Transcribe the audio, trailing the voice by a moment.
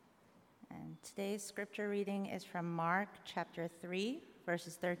Today's scripture reading is from Mark chapter 3,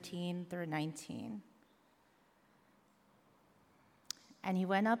 verses 13 through 19. And he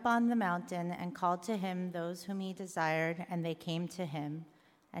went up on the mountain and called to him those whom he desired, and they came to him.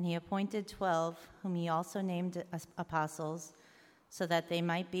 And he appointed 12, whom he also named apostles, so that they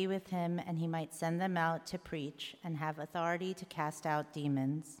might be with him, and he might send them out to preach and have authority to cast out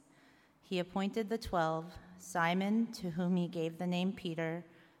demons. He appointed the 12, Simon, to whom he gave the name Peter,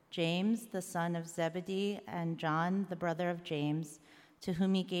 James, the son of Zebedee, and John, the brother of James, to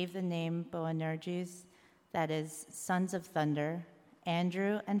whom he gave the name Boanerges, that is, sons of thunder,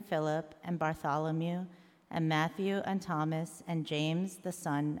 Andrew and Philip and Bartholomew, and Matthew and Thomas, and James, the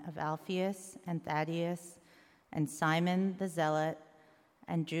son of Alphaeus and Thaddeus, and Simon the Zealot,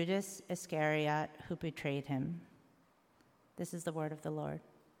 and Judas Iscariot, who betrayed him. This is the word of the Lord.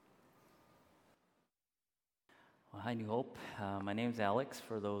 Well, hi, New Hope. My name's Alex.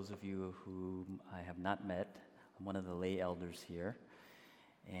 For those of you whom I have not met, I'm one of the lay elders here.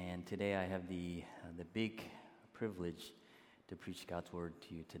 And today I have the big privilege to preach God's word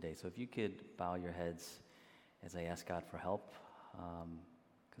to you today. So if you could bow your heads as I ask God for help,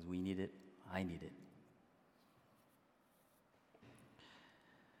 because we need it, I need it.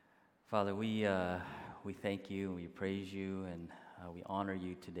 Father, we thank you, we praise you, and we honor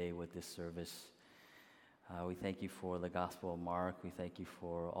you today with this service. We thank you for the Gospel of Mark. We thank you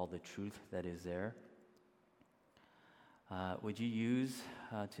for all the truth that is there. Would you use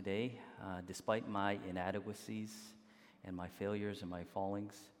today, despite my inadequacies and my failures and my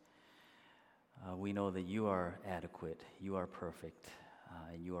fallings, we know that you are adequate, you are perfect,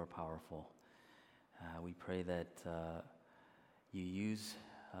 and you are powerful. We pray that you use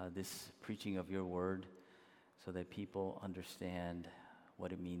this preaching of your word so that people understand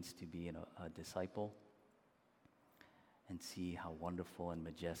what it means to be a disciple and see how wonderful and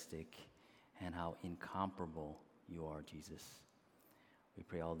majestic and how incomparable you are, Jesus. We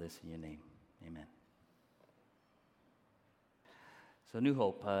pray all this in your name. Amen. So, New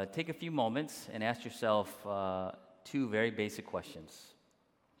Hope, take a few moments and ask yourself two very basic questions.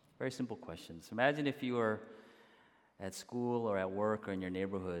 Very simple questions. Imagine if you were at school or at work or in your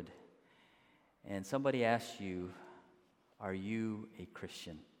neighborhood and somebody asked you, are you a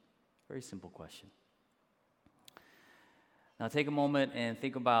Christian? Very simple question. Now take a moment and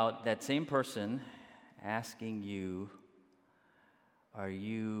think about that same person asking you, are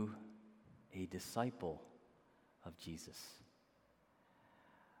you a disciple of Jesus?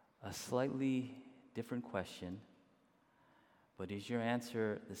 A slightly different question, but is your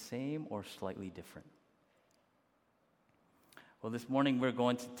answer the same or slightly different? Well, this morning we're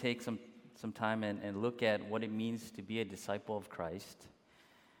going to take some time and look at what it means to be a disciple of Christ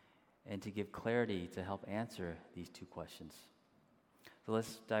and to give clarity to help answer these two questions. So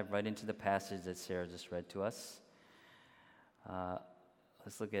let's dive right into the passage that Sarah just read to us.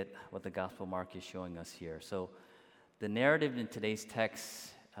 Let's look at what the Gospel of Mark is showing us here. So the narrative in today's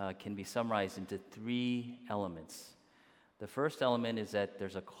text can be summarized into three elements. The first element is that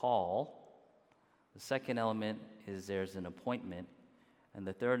there's a call. The second element is there's an appointment. And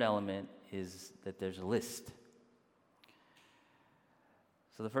the third element is that there's a list.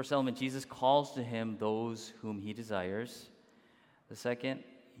 So the first element, Jesus calls to him those whom he desires. The second,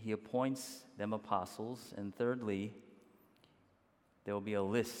 he appoints them apostles. And thirdly, there will be a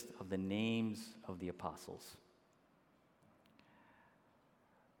list of the names of the apostles.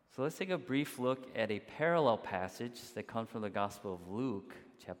 So let's take a brief look at a parallel passage that comes from the Gospel of Luke,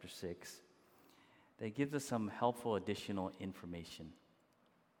 chapter 6, that gives us some helpful additional information.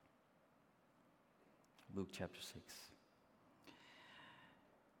 Luke chapter 6.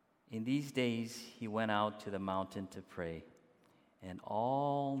 In these days, he went out to the mountain to pray. And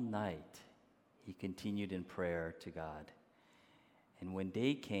all night he continued in prayer to God. And when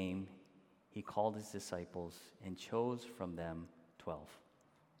day came, he called his disciples and chose from them 12,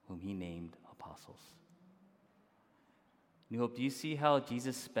 whom he named apostles. New Hope, do you see how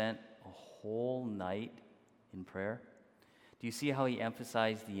Jesus spent a whole night in prayer? Do you see how he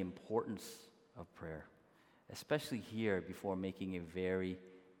emphasized the importance of prayer, especially here before making a very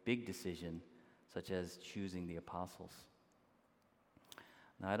big decision, such as choosing the apostles?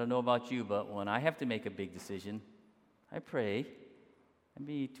 Now, I don't know about you, but when I have to make a big decision, I pray,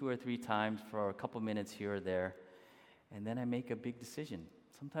 maybe 2 or 3 times for a couple minutes here or there, and then I make a big decision.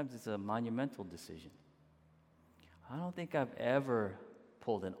 Sometimes it's a monumental decision. I don't think I've ever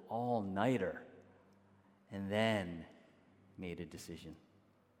pulled an all-nighter and then made a decision.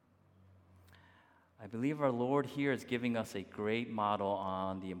 I believe our Lord here is giving us a great model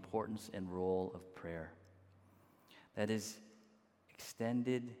on the importance and role of prayer. That is,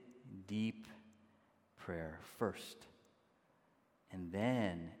 extended deep prayer first, and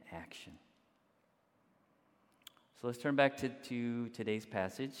then action. So let's turn back to today's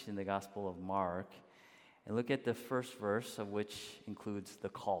passage in the Gospel of Mark and look at the first verse, of which includes the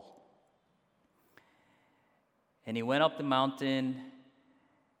call. And he went up the mountain,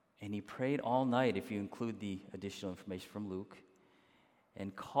 and he prayed all night, if you include the additional information from Luke,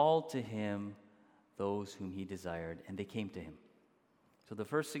 and called to him those whom he desired, and they came to him. So the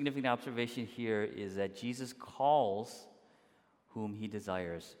first significant observation here is that Jesus calls whom he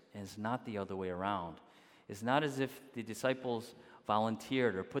desires, and it's not the other way around. It's not as if the disciples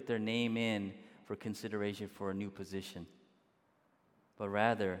volunteered or put their name in for consideration for a new position, but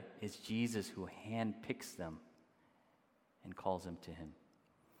rather it's Jesus who handpicks them and calls them to him.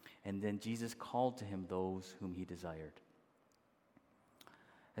 And then Jesus called to him those whom he desired.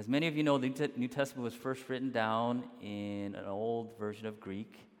 As many of you know, the New Testament was first written down in an old version of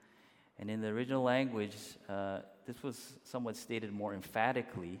Greek. And in the original language, this was somewhat stated more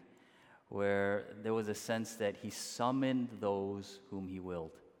emphatically, where there was a sense that he summoned those whom he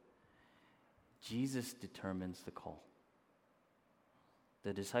willed. Jesus determines the call.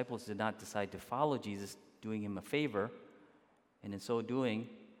 The disciples did not decide to follow Jesus, doing him a favor, and in so doing,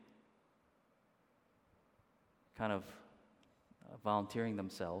 kind of volunteering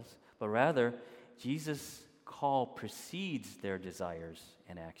themselves, but rather, Jesus' call precedes their desires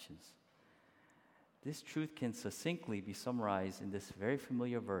and actions. This truth can succinctly be summarized in this very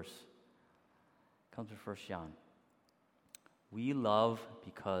familiar verse. It comes from 1 John. We love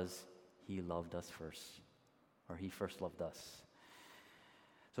because he loved us first, or he first loved us.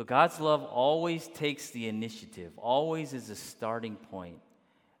 So God's love always takes the initiative, always is a starting point,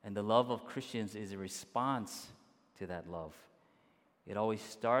 and the love of Christians is a response to that love. It always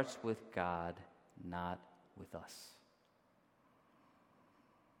starts with God, not with us.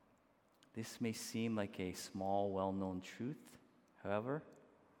 This may seem like a small, well-known truth. However,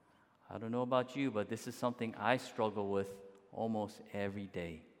 I don't know about you, but this is something I struggle with almost every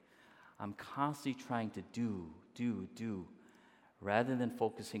day. I'm constantly trying to do, rather than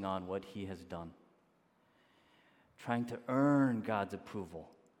focusing on what he has done. Trying to earn God's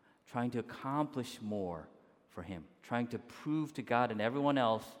approval. Trying to accomplish more for him. Trying to prove to God and everyone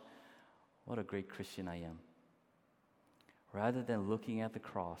else what a great Christian I am. Rather than looking at the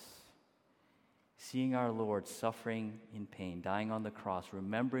cross, seeing our Lord suffering in pain, dying on the cross,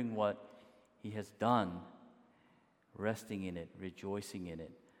 remembering what he has done, resting in it, rejoicing in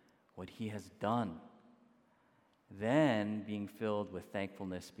it, what he has done, then being filled with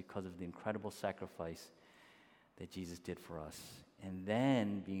thankfulness because of the incredible sacrifice that Jesus did for us, and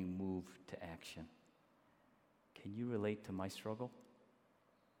then being moved to action. Can you relate to my struggle?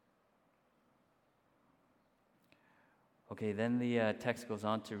 Okay, then the text goes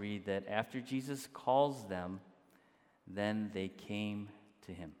on to read that after Jesus calls them, then they came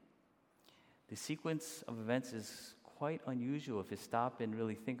to him. The sequence of events is quite unusual if you stop and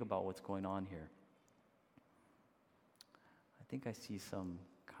really think about what's going on here. I think I see some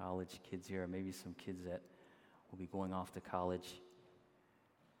college kids here, or maybe some kids that will be going off to college.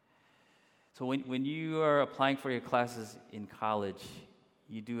 So when you are applying for your classes in college,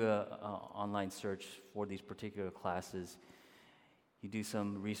 you do an online search for these particular classes. You do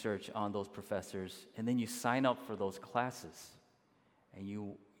some research on those professors, and then you sign up for those classes. And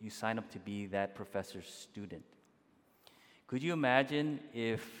you sign up to be that professor's student. Could you imagine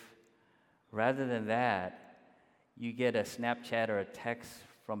if, rather than that, you get a Snapchat or a text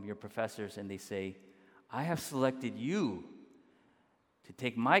from your professors and they say, I have selected you to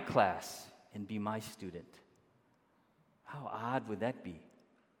take my class and be my student? How odd would that be?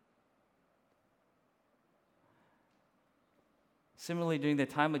 Similarly, during the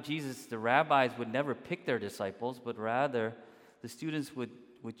time of Jesus, the rabbis would never pick their disciples, but rather the students would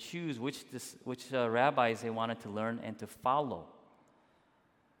choose which rabbis they wanted to learn and to follow.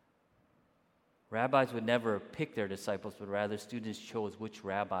 Rabbis would never pick their disciples, but rather students chose which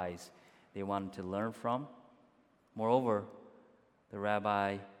rabbis they wanted to learn from. Moreover, the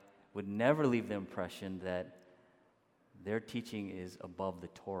rabbi would never leave the impression that their teaching is above the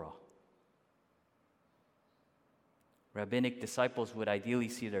Torah. Rabbinic disciples would ideally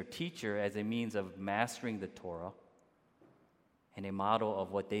see their teacher as a means of mastering the Torah and a model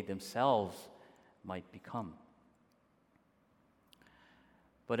of what they themselves might become.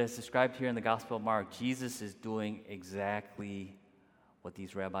 But as described here in the Gospel of Mark, Jesus is doing exactly what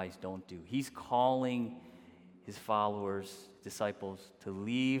these rabbis don't do. He's calling his followers, disciples, to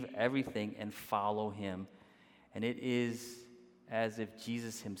leave everything and follow him. And it is as if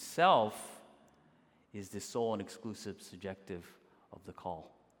Jesus himself is the sole and exclusive subjective of the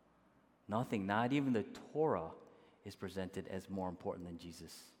call. Nothing, not even the Torah, is presented as more important than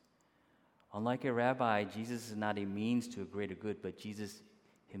Jesus. Unlike a rabbi, Jesus is not a means to a greater good, but Jesus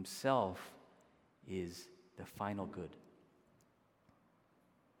himself is the final good.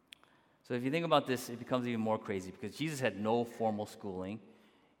 So if you think about this, it becomes even more crazy because Jesus had no formal schooling.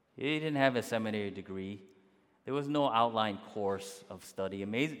 He didn't have a seminary degree. There was no outline course of study.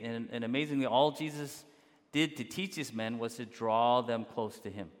 And amazingly, all Jesus did to teach these men was to draw them close to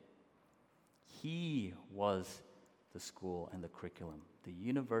him. He was the school and the curriculum, the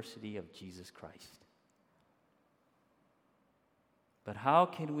University of Jesus Christ. But how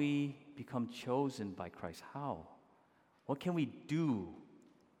can we become chosen by Christ? How? What can we do?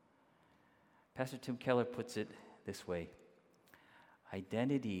 Pastor Tim Keller puts it this way: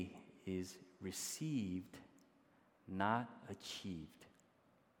 identity is received, not achieved.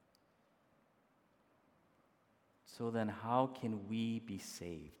 So then, how can we be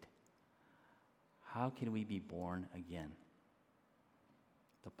saved? How can we be born again?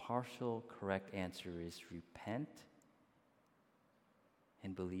 The partial correct answer is repent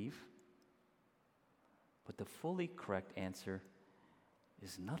and believe. But the fully correct answer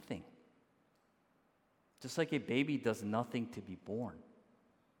is nothing. Just like a baby does nothing to be born.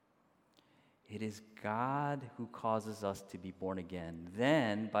 It is God who causes us to be born again.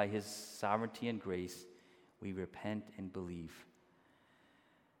 Then, by his sovereignty and grace, we repent and believe.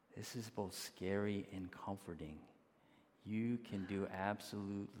 This is both scary and comforting. You can do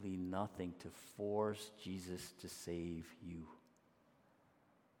absolutely nothing to force Jesus to save you.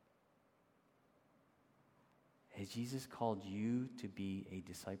 Has Jesus called you to be a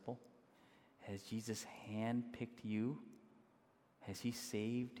disciple? Has Jesus handpicked you? Has he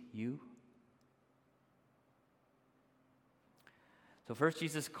saved you? So first,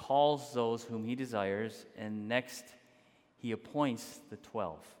 Jesus calls those whom he desires, and next, he appoints the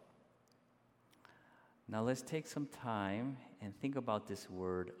 12. Now let's take some time and think about this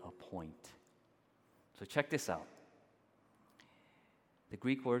word appoint. So check this out. The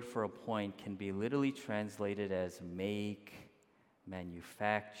Greek word for appoint can be literally translated as make,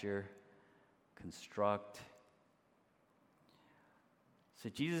 manufacture, construct. So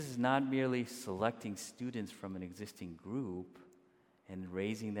Jesus is not merely selecting students from an existing group and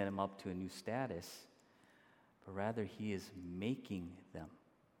raising them up to a new status, but rather he is making them.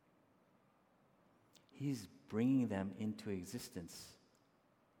 He's bringing them into existence.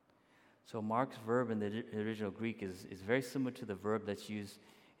 So Mark's verb in the original Greek is very similar to the verb that's used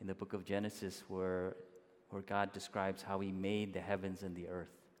in the book of Genesis where God describes how he made the heavens and the earth.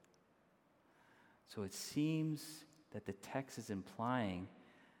 So it seems that the text is implying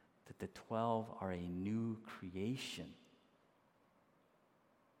that the 12 are a new creation.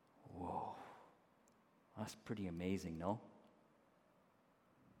 Whoa, that's pretty amazing, no?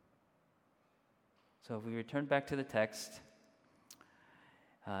 So if we return back to the text,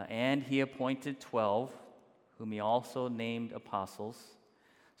 and he appointed 12, whom he also named apostles,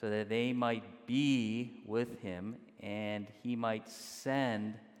 so that they might be with him, and he might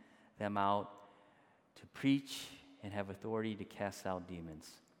send them out to preach and have authority to cast out demons.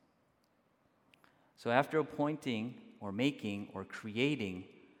 So after appointing or making or creating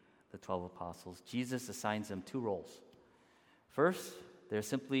the 12 apostles, Jesus assigns them two roles. First, they're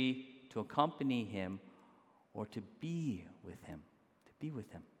simply to accompany him or to be with him. To be with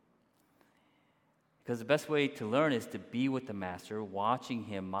him. Because the best way to learn is to be with the master, watching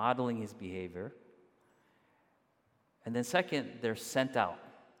him, modeling his behavior. And then second, they're sent out.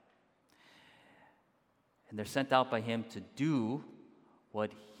 And they're sent out by him to do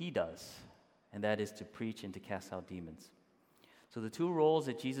what he does, and that is to preach and to cast out demons. So the two roles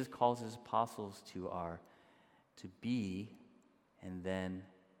that Jesus calls his apostles to are to be and then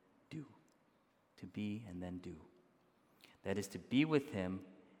do. To be and then do. That is to be with him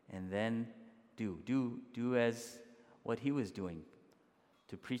and then do. Do as what he was doing,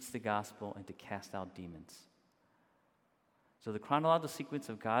 to preach the gospel and to cast out demons. So the chronological sequence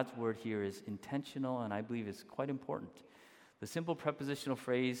of God's word here is intentional and I believe is quite important. The simple prepositional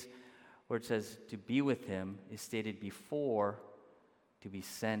phrase where it says to be with him is stated before to be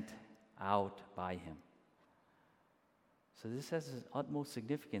sent out by him. So this has utmost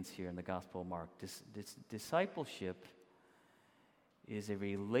significance here in the Gospel of Mark. This discipleship is a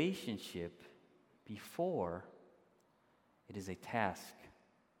relationship before it is a task.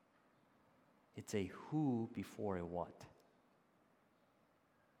 It's a who before a what.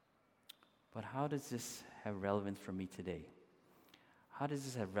 But how does this have relevance for me today? How does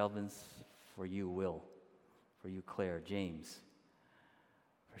this have relevance for you, Will? For you, Claire, James?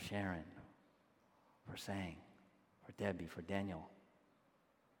 For Sharon? For Sang? For Debbie? For Daniel?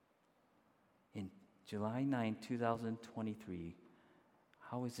 July 9, 2023,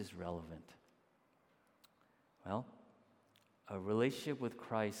 how is this relevant? Well, a relationship with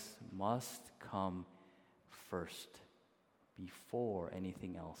Christ must come first, before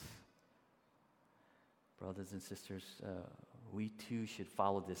anything else. Brothers and sisters, we too should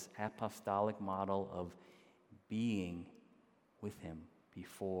follow this apostolic model of being with Him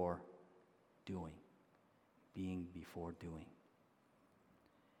before doing. Being before doing.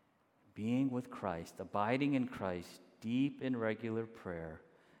 Being with Christ, abiding in Christ, deep in regular prayer,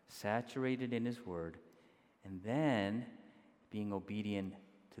 saturated in His Word, and then being obedient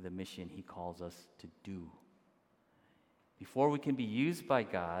to the mission He calls us to do. Before we can be used by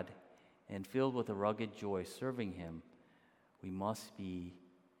God and filled with a rugged joy serving Him, we must be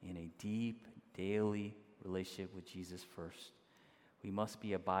in a deep, daily relationship with Jesus first. We must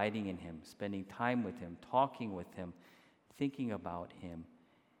be abiding in Him, spending time with Him, talking with Him, thinking about Him,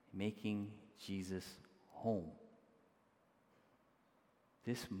 making Jesus home.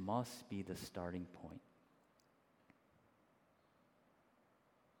 This must be the starting point.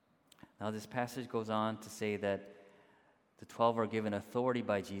 Now, this passage goes on to say that the 12 are given authority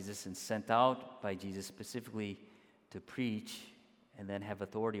by Jesus and sent out by Jesus specifically to preach and then have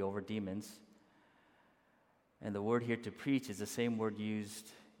authority over demons. And the word here to preach is the same word used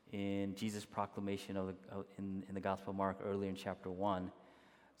in Jesus' proclamation in the Gospel of Mark earlier in chapter 1.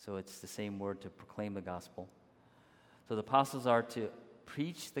 So it's the same word to proclaim the gospel. So the apostles are to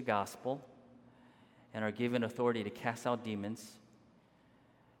preach the gospel and are given authority to cast out demons.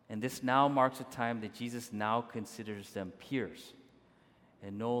 And this now marks a time that Jesus now considers them peers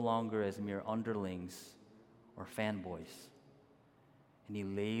and no longer as mere underlings or fanboys. And He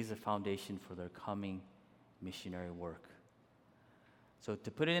lays a foundation for their coming missionary work. So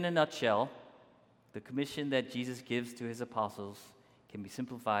to put it in a nutshell, the commission that Jesus gives to His apostles can be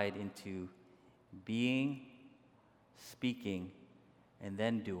simplified into being, speaking, and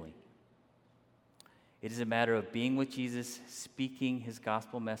then doing. It is a matter of being with Jesus, speaking His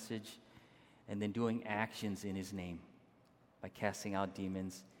gospel message, and then doing actions in His name by casting out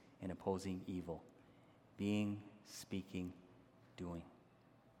demons and opposing evil. Being, speaking, doing.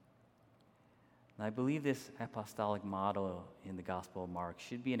 And I believe this apostolic model in the Gospel of Mark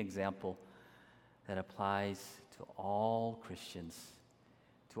should be an example that applies to all Christians,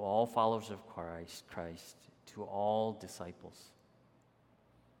 to all followers of Christ, to all disciples.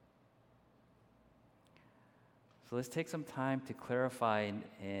 So let's take some time to clarify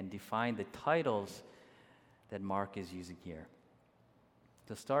and define the titles that Mark is using here.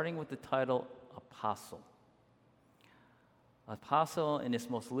 So starting with the title apostle. Apostle in its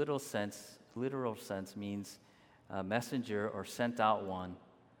most literal sense means a messenger or sent out one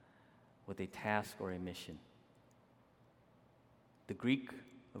with a task or a mission. The Greek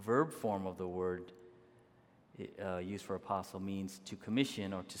verb form of the word used for apostle means to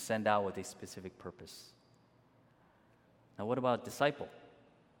commission or to send out with a specific purpose. Now, what about disciple?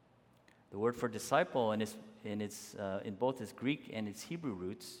 The word for disciple in both its Greek and its Hebrew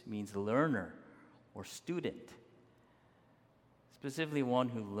roots means learner or student, specifically one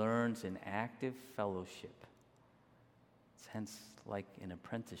who learns in active fellowship. It's hence like an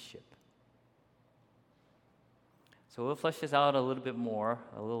apprenticeship. So we'll flesh this out a little bit more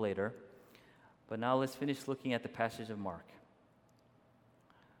a little later, but now let's finish looking at the passage of Mark.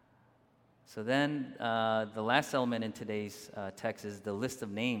 So then, the last element in today's text is the list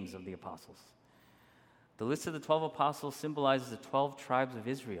of names of the apostles. The list of the 12 apostles symbolizes the 12 tribes of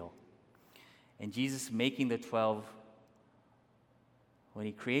Israel. And Jesus making the 12, when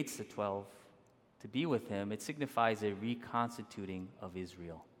He creates the 12 to be with Him, it signifies a reconstituting of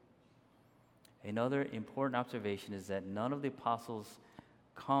Israel. Another important observation is that none of the apostles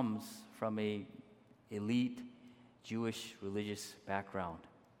comes from an elite Jewish religious background.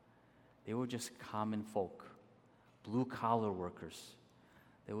 They were just common folk, blue-collar workers.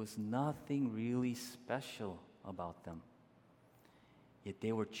 There was nothing really special about them. Yet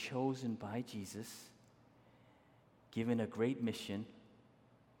they were chosen by Jesus, given a great mission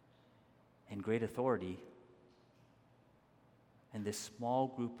and great authority, and this small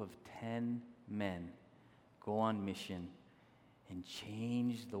group of 10 men go on mission and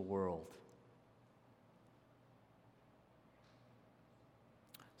change the world.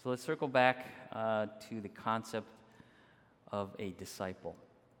 So let's circle back to the concept of a disciple.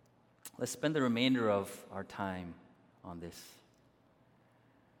 Let's spend the remainder of our time on this.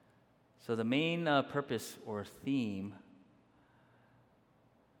 So the main purpose or theme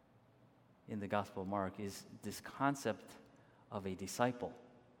in the Gospel of Mark is this concept of a disciple.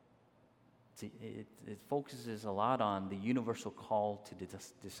 It focuses a lot on the universal call to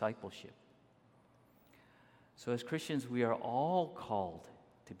discipleship. So as Christians, we are all called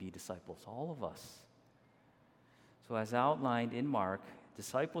to be disciples, all of us. So as outlined in Mark,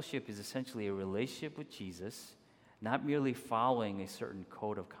 discipleship is essentially a relationship with Jesus, not merely following a certain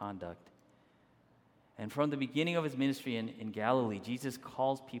code of conduct. And from the beginning of his ministry in Galilee, Jesus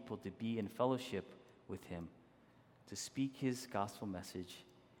calls people to be in fellowship with him, to speak his gospel message,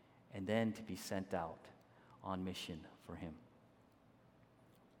 and then to be sent out on mission for him.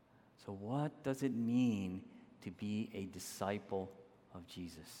 So what does it mean to be a disciple of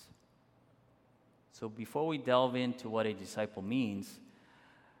Jesus? So before we delve into what a disciple means,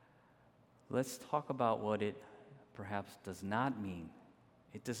 let's talk about what it perhaps does not mean.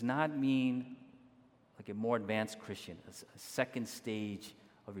 It does not mean like a more advanced Christian, a second stage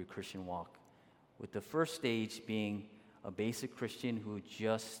of your Christian walk, with the first stage being a basic Christian who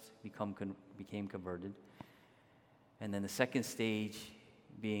just became converted, and then the second stage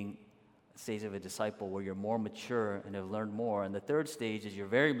being a stage of a disciple where you're more mature and have learned more, and the third stage is you're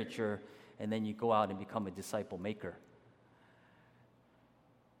very mature and then you go out and become a disciple maker.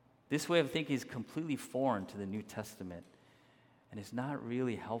 This way of thinking is completely foreign to the New Testament, and it's not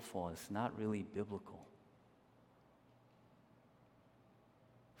really helpful, it's not really biblical.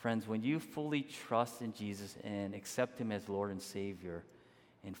 Friends, when you fully trust in Jesus and accept him as Lord and Savior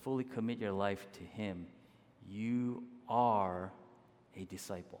and fully commit your life to him, you are a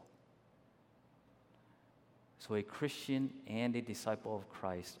disciple. So a Christian and a disciple of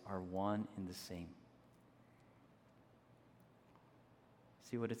Christ are one and the same.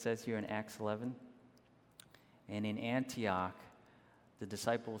 See what it says here in Acts 11? And in Antioch, the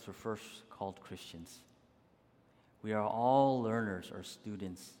disciples were first called Christians. We are all learners or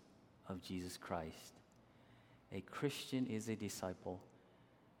students of Jesus Christ. A Christian is a disciple,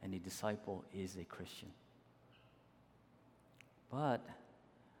 and a disciple is a Christian. But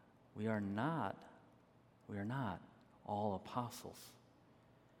we are not all apostles.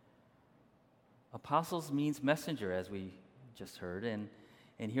 Apostles means messenger, as we just heard, and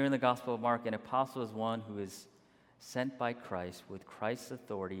here in the Gospel of Mark, an apostle is one who is sent by Christ with Christ's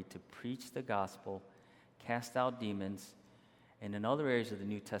authority to preach the gospel, cast out demons, and in other areas of the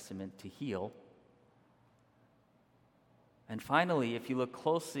New Testament to heal. And finally, if you look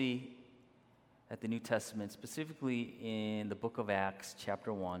closely at the New Testament, specifically in the book of Acts,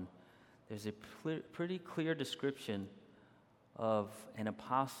 chapter 1, there's a pretty clear description of an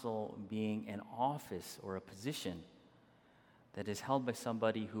apostle being an office or a position that is held by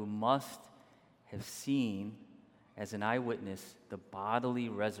somebody who must have seen as an eyewitness the bodily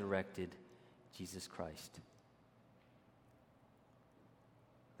resurrected Jesus Christ.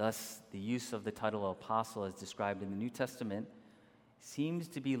 Thus, the use of the title of apostle as described in the New Testament seems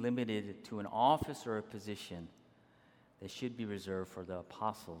to be limited to an office or a position that should be reserved for the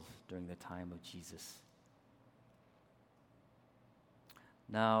apostles during the time of Jesus.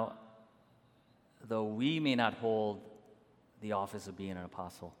 Now, though we may not hold the office of being an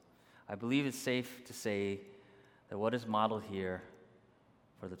apostle, I believe it's safe to say that what is modeled here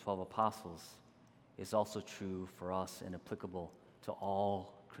for the 12 apostles is also true for us and applicable to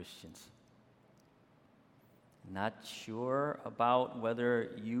all Christians. Not sure about whether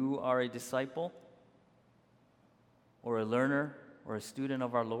you are a disciple or a learner or a student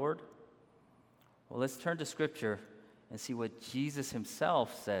of our Lord? Well, let's turn to Scripture and see what Jesus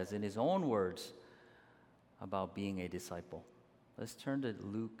himself says in his own words about being a disciple. Let's turn to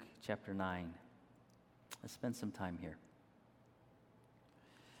Luke chapter 9. Let's spend some time here.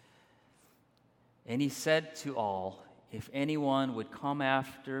 And he said to all, "If anyone would come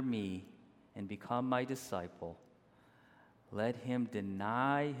after me and become my disciple, let him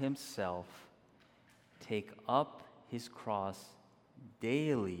deny himself, take up his cross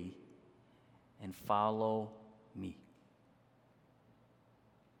daily, and follow me."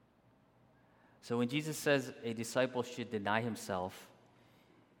 So when Jesus says a disciple should deny himself,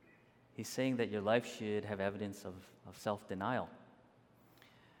 he's saying that your life should have evidence of self-denial.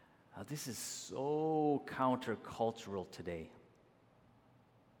 This is so countercultural today.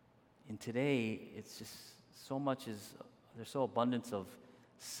 And today, it's just there's so abundance of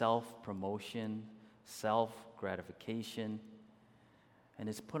self-promotion, self-gratification, and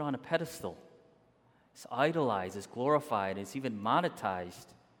it's put on a pedestal. It's idolized, it's glorified, it's even monetized.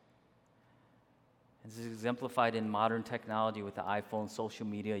 This is exemplified in modern technology with the iPhone, social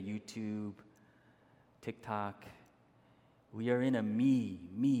media, YouTube, TikTok. We are in a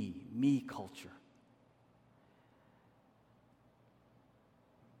me culture.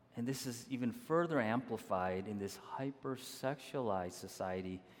 And this is even further amplified in this hyper-sexualized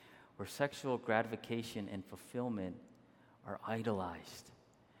society where sexual gratification and fulfillment are idolized.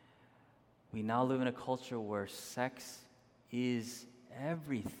 We now live in a culture where sex is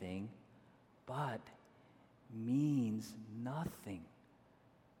everything, but means nothing.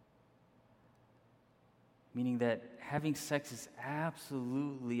 Meaning that having sex is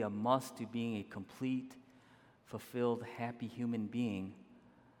absolutely a must to being a complete, fulfilled, happy human being.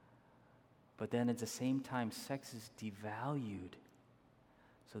 But then at the same time, sex is devalued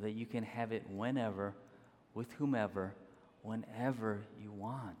so that you can have it whenever, with whomever, whenever you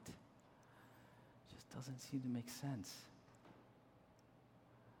want. It just doesn't seem to make sense.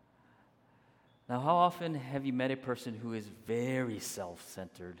 Now, how often have you met a person who is very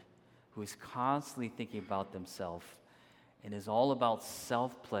self-centered, who is constantly thinking about themselves, and is all about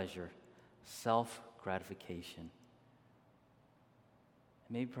self-pleasure, self-gratification?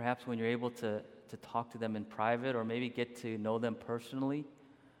 Maybe perhaps when you're able to talk to them in private or maybe get to know them personally,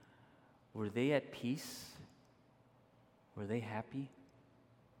 were they at peace? Were they happy?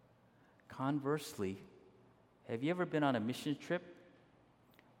 Conversely, have you ever been on a mission trip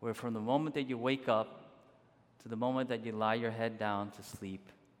where from the moment that you wake up to the moment that you lie your head down to sleep,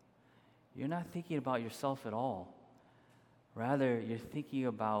 you're not thinking about yourself at all. Rather, you're thinking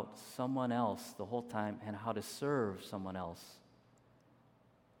about someone else the whole time and how to serve someone else.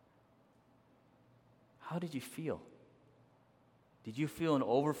 How did you feel? Did you feel an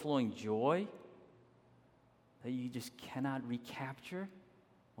overflowing joy that you just cannot recapture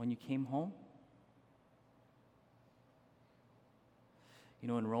when you came home? You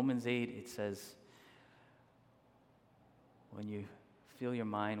know, in Romans 8, it says, when you fill your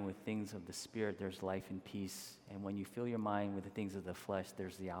mind with things of the Spirit, there's life and peace. And when you fill your mind with the things of the flesh,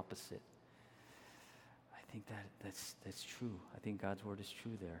 there's the opposite. I think that's true. I think God's word is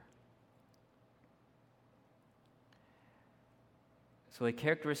true there. So a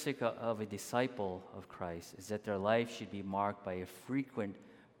characteristic of a disciple of Christ is that their life should be marked by a frequent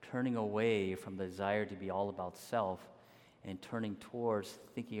turning away from the desire to be all about self and turning towards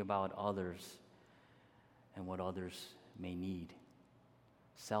thinking about others and what others may need.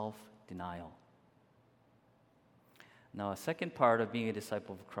 Self-denial. Now, a second part of being a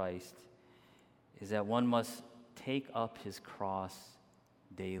disciple of Christ is that one must take up his cross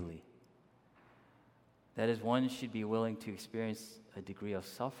daily. That is, one should be willing to experience a degree of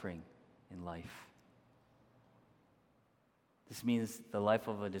suffering in life. This means the life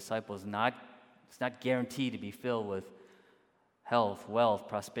of a disciple is not guaranteed to be filled with health, wealth,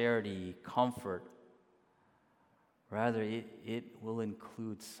 prosperity, comfort. Rather, it will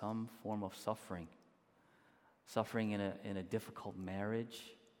include some form of suffering. Suffering in a difficult marriage,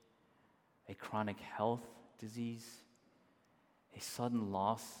 a chronic health disease, a sudden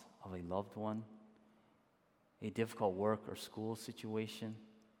loss of a loved one, a difficult work or school situation,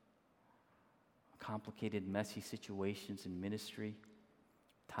 complicated, messy situations in ministry,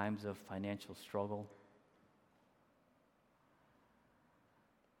 times of financial struggle.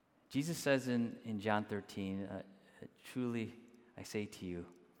 Jesus says in John 13, truly I say to you,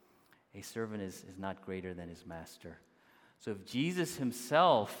 a servant is not greater than his master. So if Jesus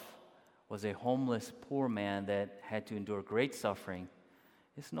himself was a homeless, poor man that had to endure great suffering,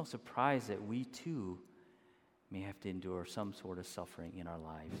 it's no surprise that we too may have to endure some sort of suffering in our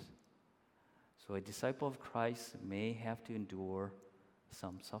lives. So a disciple of Christ may have to endure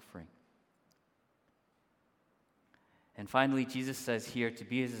some suffering. And finally, Jesus says here, to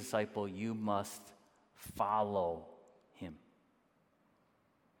be his disciple, you must follow him.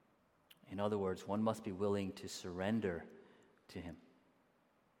 In other words, one must be willing to surrender to him.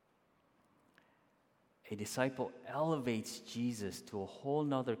 A disciple elevates Jesus to a whole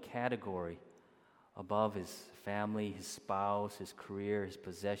nother category above his family, his spouse, his career, his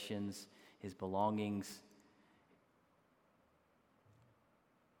possessions, his belongings.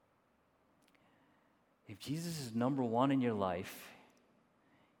 If Jesus is number one in your life,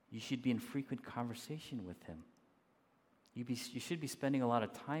 you should be in frequent conversation with him. You should be spending a lot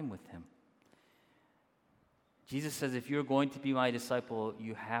of time with him. Jesus says, if you're going to be my disciple,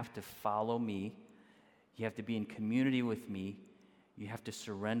 you have to follow me. You have to be in community with me. You have to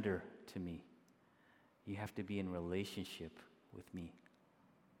surrender to me. You have to be in relationship with me.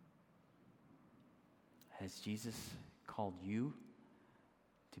 Has Jesus called you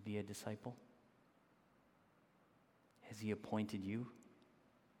to be a disciple? Has he appointed you?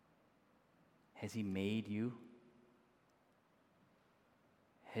 Has he made you?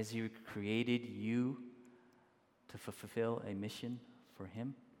 Has he created you to fulfill a mission for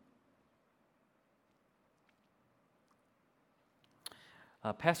him?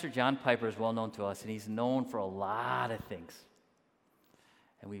 Pastor John Piper is well known to us, and he's known for a lot of things.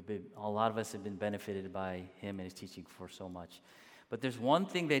 And a lot of us have been benefited by him and his teaching for so much. But there's one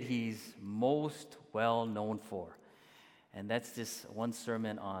thing that he's most well known for, and that's this one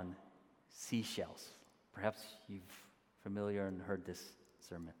sermon on seashells. Perhaps you've familiar and heard this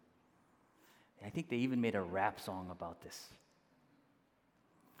sermon. I think they even made a rap song about this.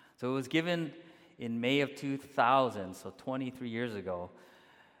 So it was given in May of 2000, so 23 years ago,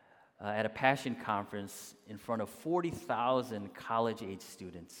 at a Passion Conference in front of 40,000 college-age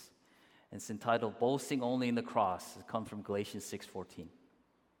students. And it's entitled Boasting Only in the Cross. It comes from Galatians 6:14.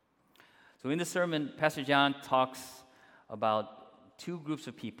 So in the sermon, Pastor John talks about two groups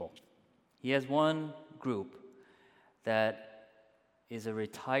of people. He has one group that is a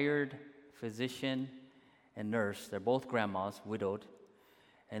retired physician and nurse. They're both grandmas, widowed,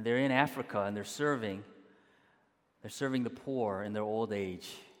 and they're in Africa and they're serving the poor in their old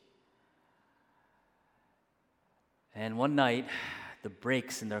age. And one night, the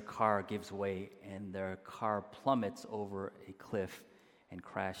brakes in their car gives way and their car plummets over a cliff and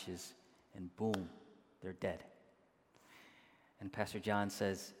crashes, and boom, they're dead. And Pastor John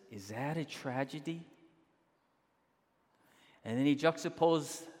says, "Is that a tragedy?" And then he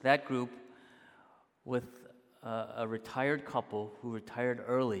juxtaposed that group with a retired couple who retired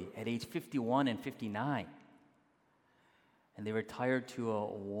early at age 51 and 59. And they retired to a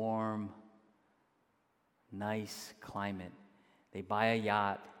warm, nice climate. They buy a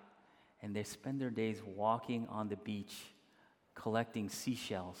yacht, and they spend their days walking on the beach, collecting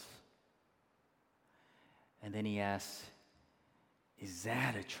seashells. And then he asks, "Is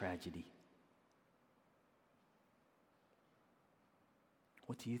that a tragedy?"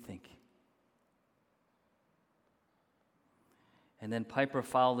 What do you think? And then Piper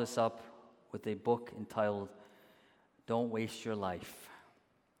followed this up with a book entitled Don't Waste Your Life,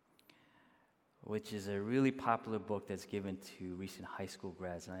 which is a really popular book that's given to recent high school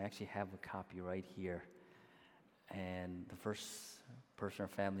grads. And I actually have a copy right here. And the first person or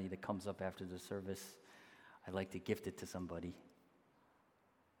family that comes up after the service, I'd like to gift it to somebody.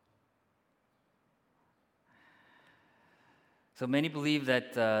 So many believe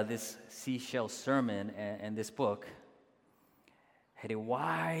that this seashell sermon and this book had a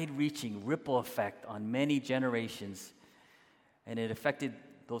wide-reaching ripple effect on many generations, and it affected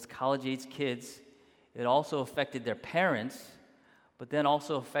those college-age kids. It also affected their parents, but then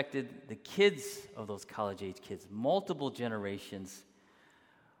also affected the kids of those college-age kids, multiple generations,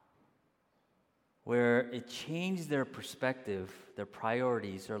 where it changed their perspective, their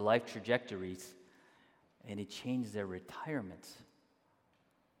priorities, their life trajectories, and it changed their retirements.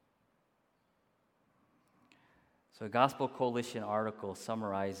 So a Gospel Coalition article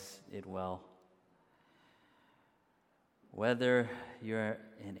summarized it well. Whether you're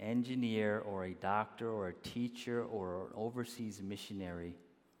an engineer or a doctor or a teacher or an overseas missionary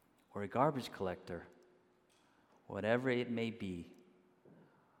or a garbage collector, whatever it may be,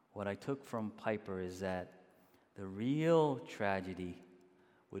 what I took from Piper is that the real tragedy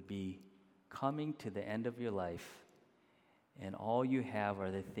would be coming to the end of your life, and all you have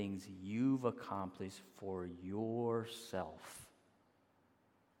are the things you've accomplished for yourself.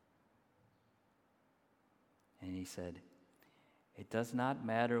 And he said, it does not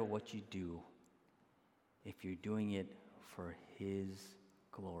matter what you do if you're doing it for His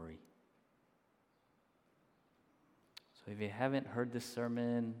glory. So if you haven't heard this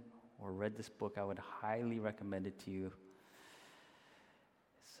sermon or read this book, I would highly recommend it to you.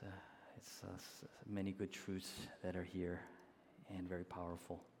 It's many good truths that are here and very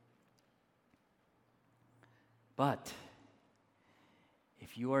powerful. But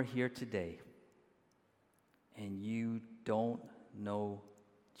if you are here today and you don't know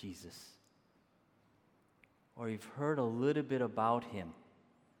Jesus, or you've heard a little bit about Him,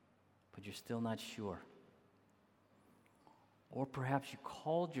 but you're still not sure, or perhaps you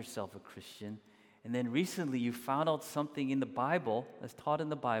called yourself a Christian, and then recently you found out something in the Bible, that's taught in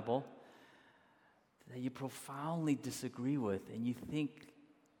the Bible, that you profoundly disagree with, and you think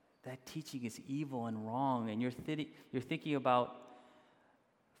that teaching is evil and wrong, and you're thinking about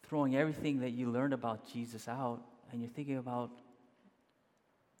throwing everything that you learned about Jesus out, and you're thinking about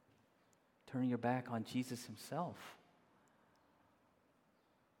turning your back on Jesus Himself.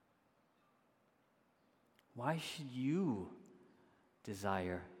 Why should you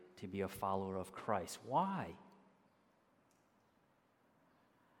desire to be a follower of Christ? Why?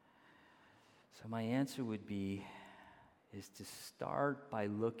 So my answer would be is to start by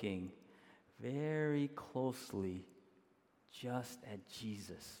looking very closely just at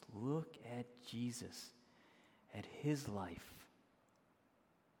Jesus. Look at Jesus, at His life.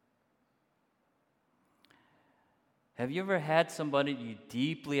 Have you ever had somebody you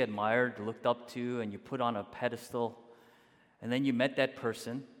deeply admired, looked up to, and you put on a pedestal, And then you met that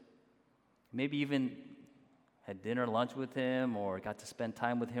person, maybe even had dinner, lunch with him, or got to spend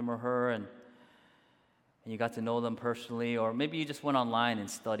time with him or her, and you got to know them personally, or maybe you just went online and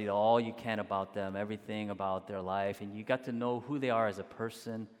studied all you can about them, everything about their life, and you got to know who they are as a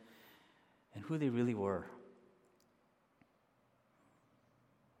person and who they really were.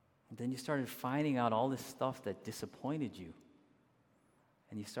 And then you started finding out all this stuff that disappointed you,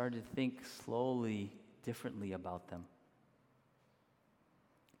 and you started to think slowly differently about them.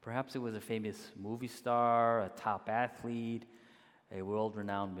 Perhaps it was a famous movie star, a top athlete, a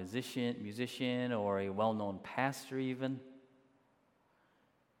world-renowned musician, or a well-known pastor even.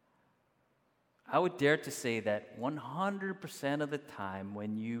 I would dare to say that 100% of the time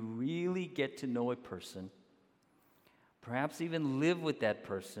when you really get to know a person, perhaps even live with that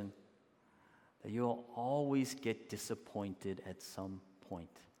person, that you'll always get disappointed at some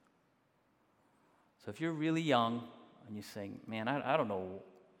point. So if you're really young and you're saying, man, I don't know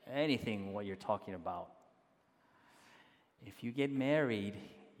anything what you're talking about, if you get married,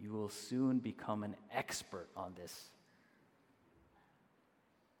 you will soon become an expert on this.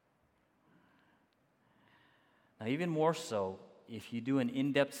 Now, even more so, if you do an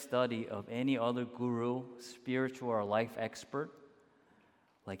in-depth study of any other guru, spiritual or life expert,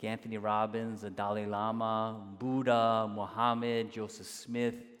 like Anthony Robbins, the Dalai Lama, Buddha, Muhammad, Joseph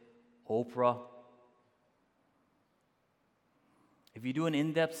Smith, Oprah, if you do an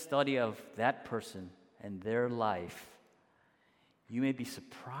in-depth study of that person and their life, you may be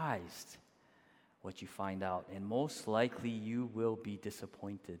surprised what you find out, and most likely you will be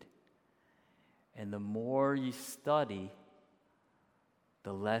disappointed. And the more you study,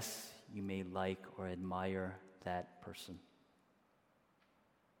 the less you may like or admire that person.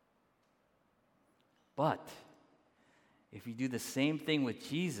 But if you do the same thing with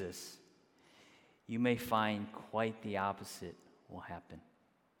Jesus, you may find quite the opposite will happen.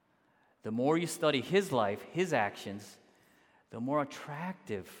 The more you study his life, his actions, the more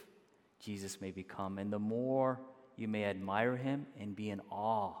attractive Jesus may become, and the more you may admire him and be in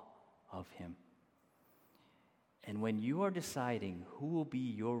awe of him. And when you are deciding who will be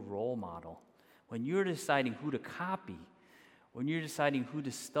your role model, when you're deciding who to copy, when you're deciding who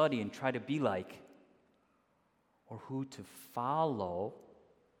to study and try to be like, or who to follow,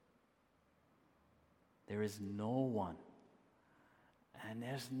 there is no one. And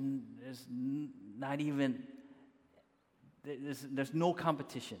there's no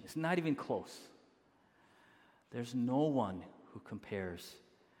competition. It's not even close. There's no one who compares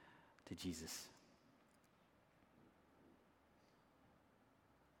to Jesus.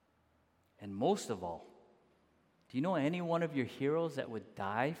 And most of all, do you know any one of your heroes that would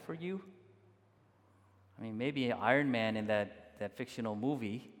die for you? I mean, maybe Iron Man in that fictional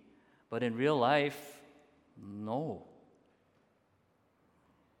movie, but in real life, no.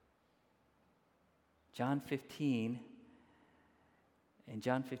 In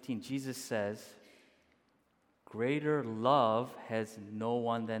John 15, Jesus says, greater love has no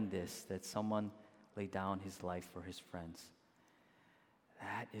one than this, that someone lay down his life for his friends.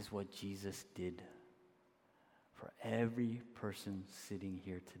 That is what Jesus did for every person sitting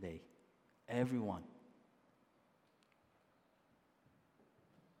here today. Everyone.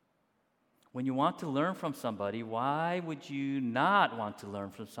 When you want to learn from somebody, why would you not want to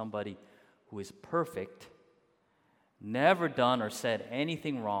learn from somebody who is perfect, never done or said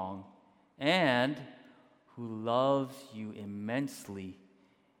anything wrong, and who loves you immensely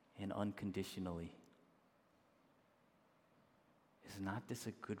and unconditionally? Is not this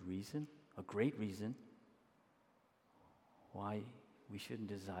a good reason, a great reason, why we shouldn't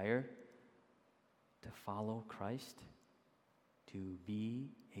desire to follow Christ, to be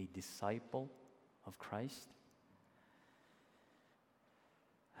a disciple of Christ?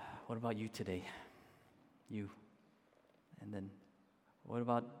 What about you today? You. And then what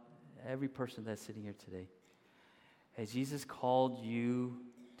about every person that's sitting here today? Has Jesus called you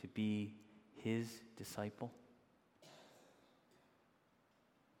to be his disciple?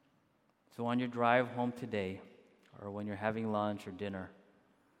 So on your drive home today, or when you're having lunch or dinner,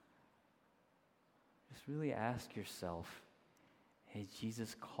 just really ask yourself, has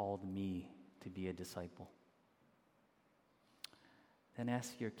Jesus called me to be a disciple? Then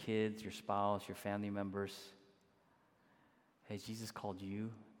ask your kids, your spouse, your family members, has Jesus called you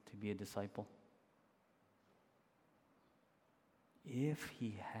to be a disciple? If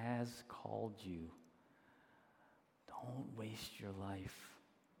he has called you, don't waste your life.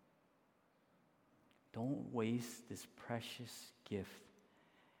 Don't waste this precious gift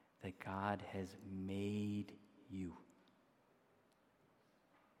that God has made you.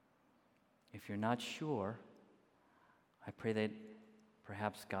 If you're not sure, I pray that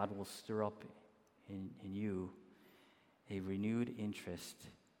perhaps God will stir up in you a renewed interest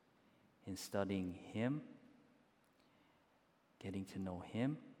in studying Him, getting to know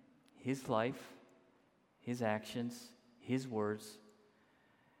Him, His life, His actions, His words,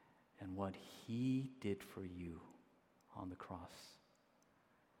 and what He did for you on the cross.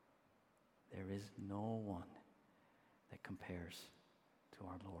 There is no one that compares to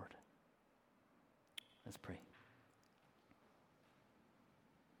our Lord. Let's pray.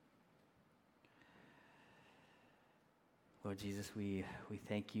 Lord Jesus, we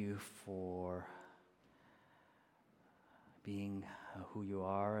thank you for being who you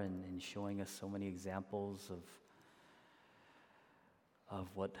are and showing us so many examples of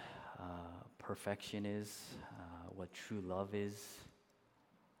what perfection is, what true love is.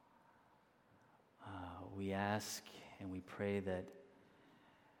 We ask and we pray that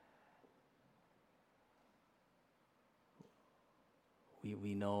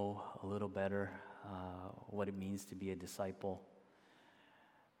we know a little better what it means to be a disciple.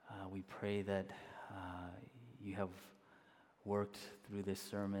 We pray that you have worked through this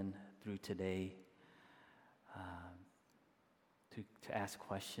sermon, through today, to ask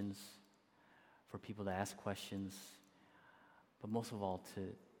questions, for people to ask questions, but most of all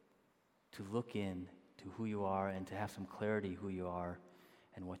to look in to who you are and to have some clarity who you are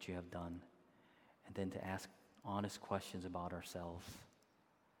and what you have done, and then to ask honest questions about ourselves.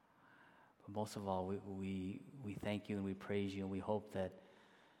 But most of all, we thank you and we praise you, and we hope that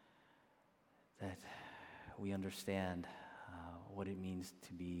we understand what it means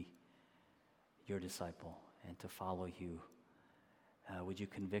to be your disciple and to follow you. Would you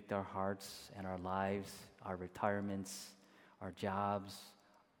convict our hearts and our lives, our retirements, our jobs,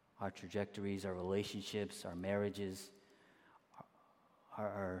 our trajectories, our relationships, our marriages,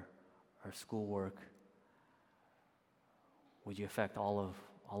 our schoolwork? Would you affect all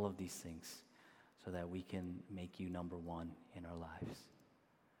of these things so that we can make you number one in our lives?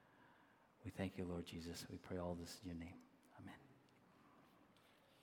 We thank you, Lord Jesus. We pray all this in your name. Amen.